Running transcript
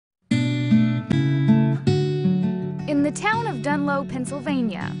In the town of Dunlow,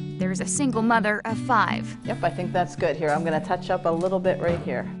 Pennsylvania, there's a single mother of 5. Yep, I think that's good. Here, I'm going to touch up a little bit right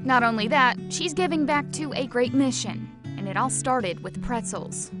here. Not only that, she's giving back to a great mission, and it all started with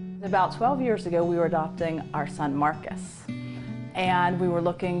pretzels. About 12 years ago, we were adopting our son Marcus, and we were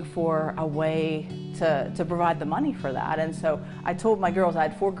looking for a way to provide the money for that. And so I told my girls, I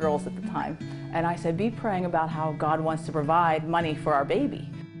had 4 girls at the time, and I said, be praying about how God wants to provide money for our baby.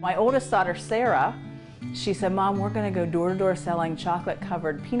 My oldest daughter, Sarah, she said, Mom, we're going to go door to door selling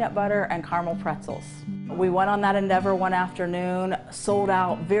chocolate-covered peanut butter and caramel pretzels. We went on that endeavor one afternoon, sold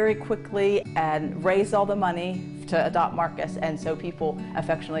out very quickly, and raised all the money to adopt Marcus, and so people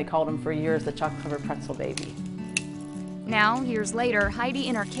affectionately called him for years the chocolate-covered pretzel baby. Now, years later, Heidi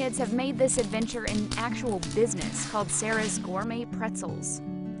and her kids have made this adventure an actual business called Sarah's Gourmet Pretzels.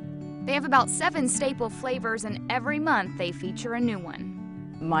 They have about 7 staple flavors, and every month they feature a new one.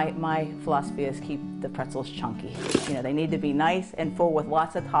 My philosophy is keep the pretzels chunky. You know, they need to be nice and full with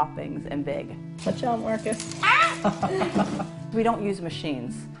lots of toppings and big. Watch out, Marcus. We don't use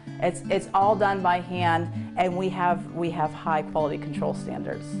machines. It's all done by hand, and we have high quality control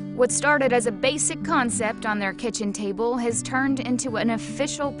standards. What started as a basic concept on their kitchen table has turned into an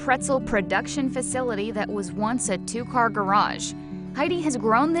official pretzel production facility that was once a 2-car garage. Heidi has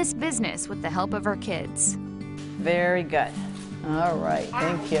grown this business with the help of her kids. Very good. All right,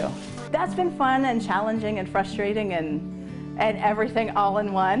 thank you. That's been fun and challenging and frustrating and everything all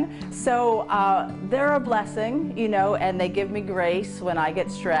in one. So they're a blessing, you know, and they give me grace when I get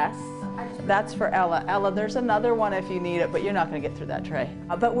stressed. That's for Ella. Ella, there's another one if you need it, but you're not going to get through that tray.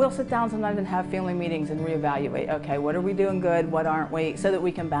 But we'll sit down sometimes and have family meetings and reevaluate. Okay, what are we doing good? What aren't we? So that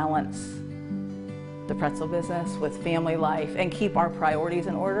we can balance the pretzel business with family life and keep our priorities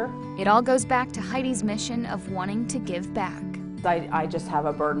in order. It all goes back to Heidi's mission of wanting to give back. I just have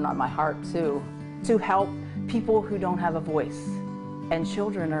a burden on my heart to help people who don't have a voice. And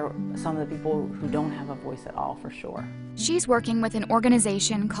children are some of the people who don't have a voice at all, for sure. She's working with an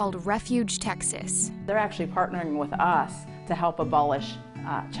organization called Refuge Texas. They're actually partnering with us to help abolish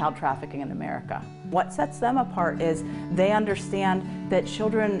child trafficking in America. What sets them apart is they understand that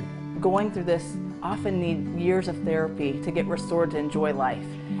children going through this often need years of therapy to get restored to enjoy life.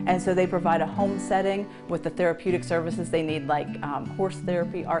 And so they provide a home setting with the therapeutic services they need, like horse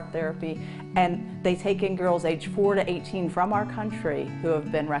therapy, art therapy, and they take in girls aged 4 to 18 from our country who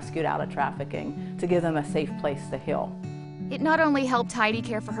have been rescued out of trafficking to give them a safe place to heal. It not only helped Heidi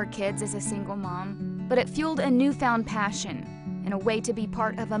care for her kids as a single mom, but it fueled a newfound passion and a way to be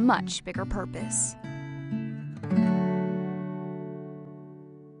part of a much bigger purpose.